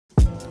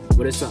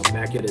What is up,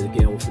 back at it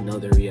again with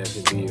another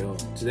reaction video.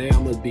 Today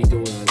I'm going to be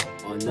doing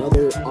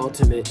another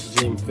ultimate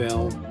gym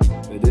fail,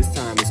 but this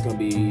time it's going to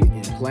be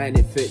in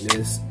Planet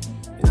Fitness.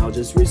 And I was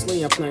just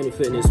recently at Planet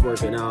Fitness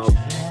working out.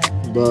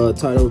 The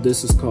title of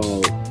this is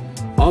called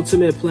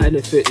Ultimate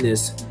Planet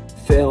Fitness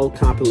Fail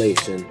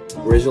Compilation.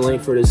 Original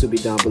link for this will be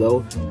down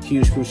below.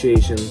 Huge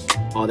appreciation,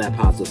 all that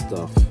positive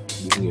stuff.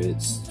 We can get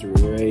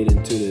straight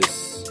into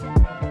this.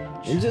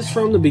 And just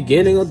from the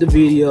beginning of the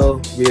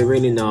video, we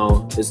already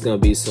know it's going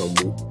to be some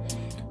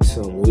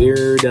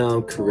weird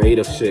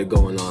creative shit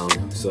going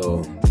on.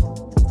 So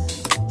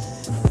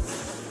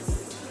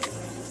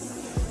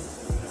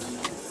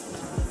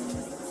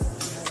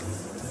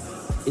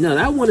you know,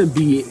 that wouldn't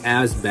be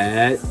as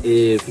bad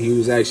if he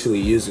was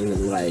actually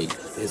using like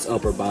his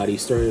upper body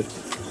strength.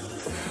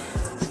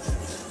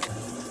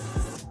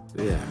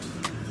 Yeah.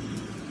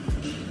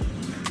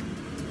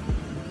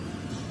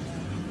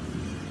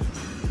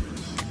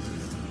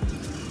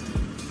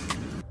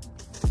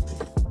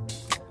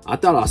 I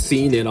thought I've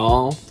seen it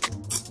all,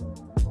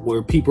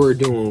 where people are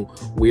doing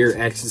weird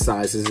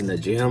exercises in the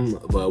gym,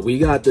 but we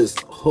got this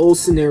whole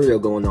scenario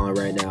going on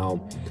right now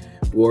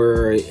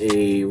where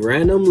a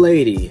random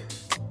lady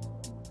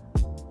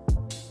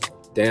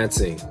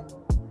dancing.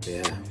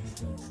 Yeah,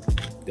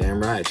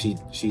 damn right,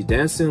 she's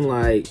dancing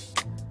like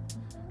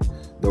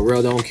the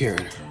world don't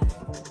care.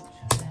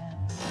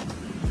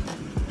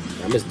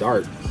 I miss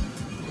Dart.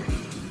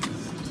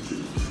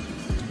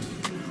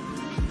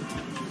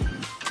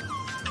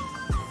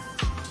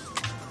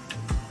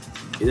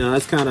 You know,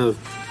 that's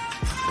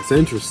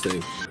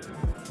interesting.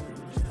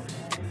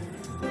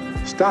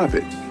 Stop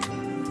it.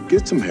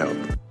 Get some help.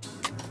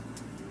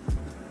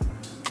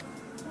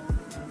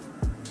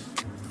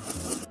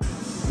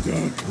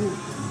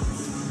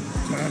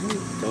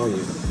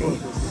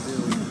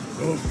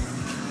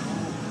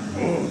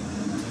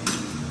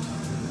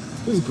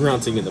 Who's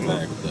grunting in the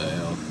back? What the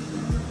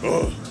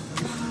hell?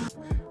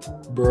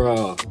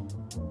 Bruh.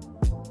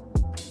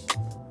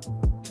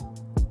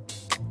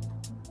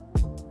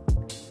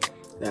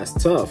 That's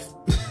tough.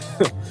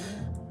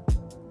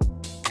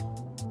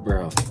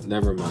 Bro,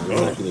 never mind. I'm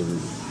not gonna even...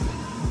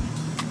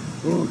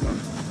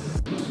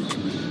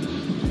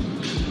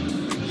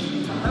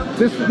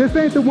 This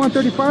ain't the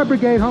 135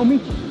 Brigade, homie.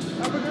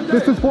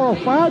 This is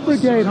 405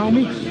 Brigade,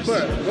 homie.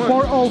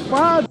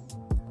 405.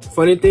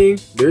 Funny thing,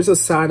 there's a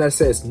sign that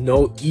says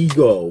no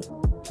ego.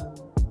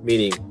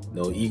 Meaning,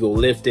 no ego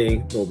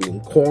lifting, no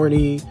being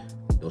corny,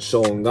 no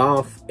showing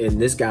off. And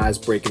this guy's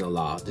breaking the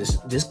law.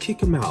 Just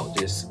kick him out.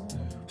 Just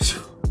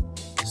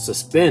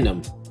suspend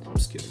him. I'm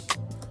just kidding.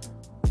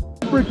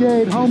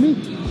 Brigade, homie.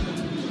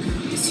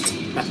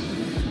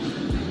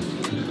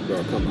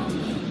 Bro, come on,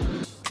 man.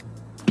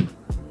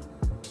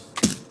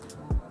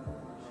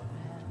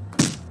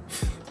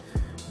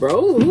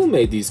 Bro, who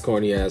made these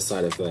corny ass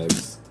side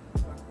effects?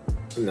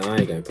 No, I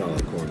ain't gonna call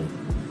it corny.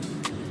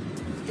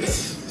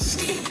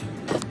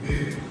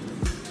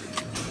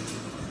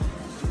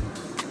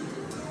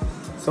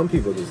 Some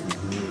people just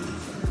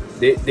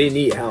they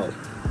need help.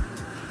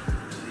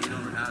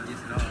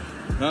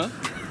 Huh?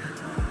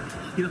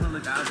 You don't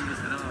look obvious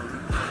at all.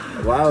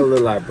 Why do I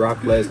look like Brock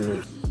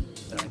Lesnar?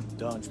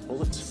 Dodge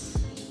bullets?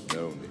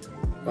 No.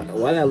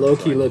 Why that low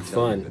key look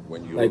fun?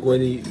 Like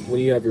when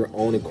you have your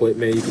own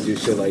equipment, you can do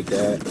shit like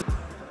that.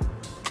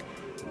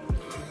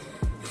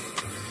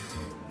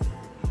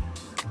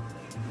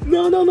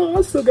 No,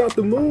 I still got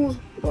the moves.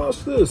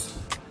 Watch this.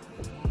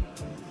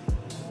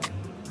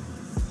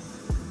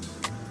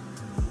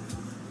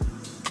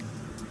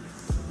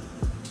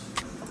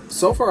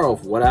 So far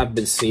off what I've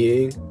been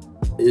seeing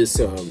is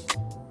some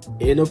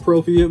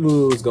inappropriate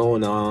moves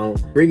going on,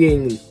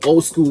 bringing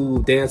old school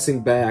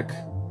dancing back,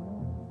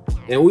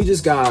 and we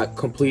just got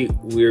complete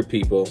weird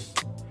people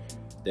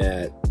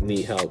that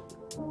need help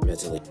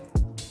mentally.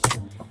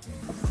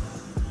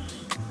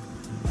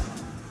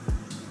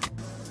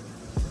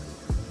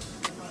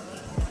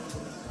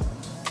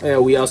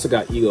 And we also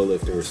got ego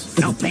lifters.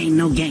 No pain,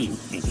 no gain.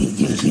 Okay,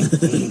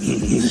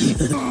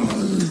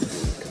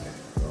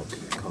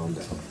 calm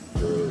down.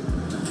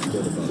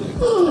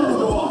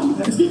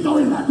 Let's keep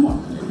going back more.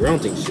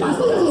 Grunting shit.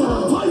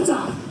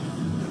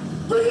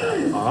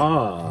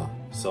 Ah,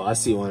 so I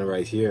see one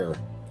right here.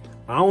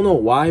 I don't know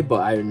why,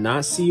 but I did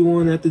not see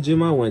one at the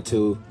gym I went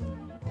to.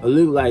 It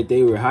looked like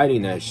they were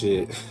hiding that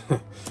shit.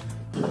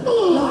 And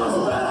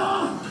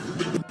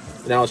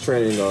I was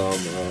training a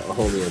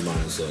homie of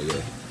mine, so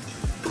yeah.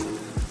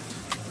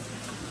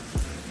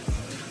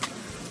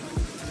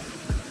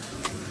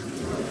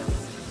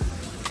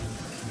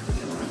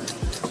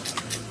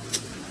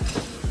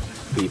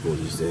 People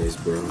these days,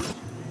 bro.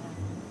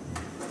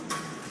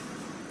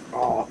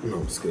 Oh, no,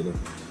 I'm just kidding.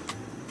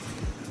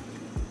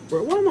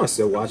 Bro, what am I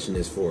still watching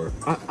this for?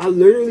 I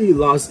literally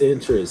lost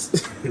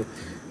interest.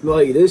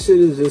 Like, this shit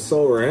is just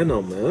so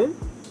random, man.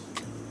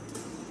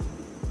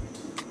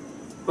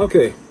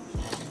 Okay.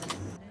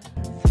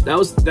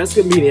 That's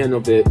gonna be the end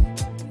of it.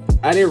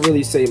 I didn't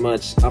really say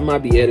much. I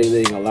might be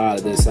editing a lot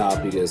of this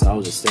out because I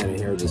was just standing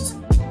here just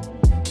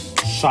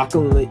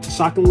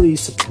shockingly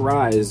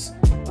surprised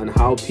on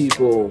how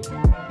people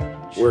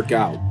work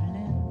out.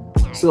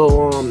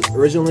 So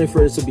originally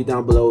for this to be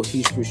down below,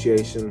 huge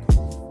appreciation.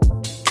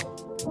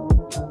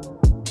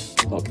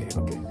 Okay.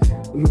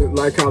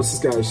 Like, comment,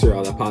 subscribe, share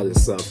all that positive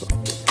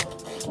stuff.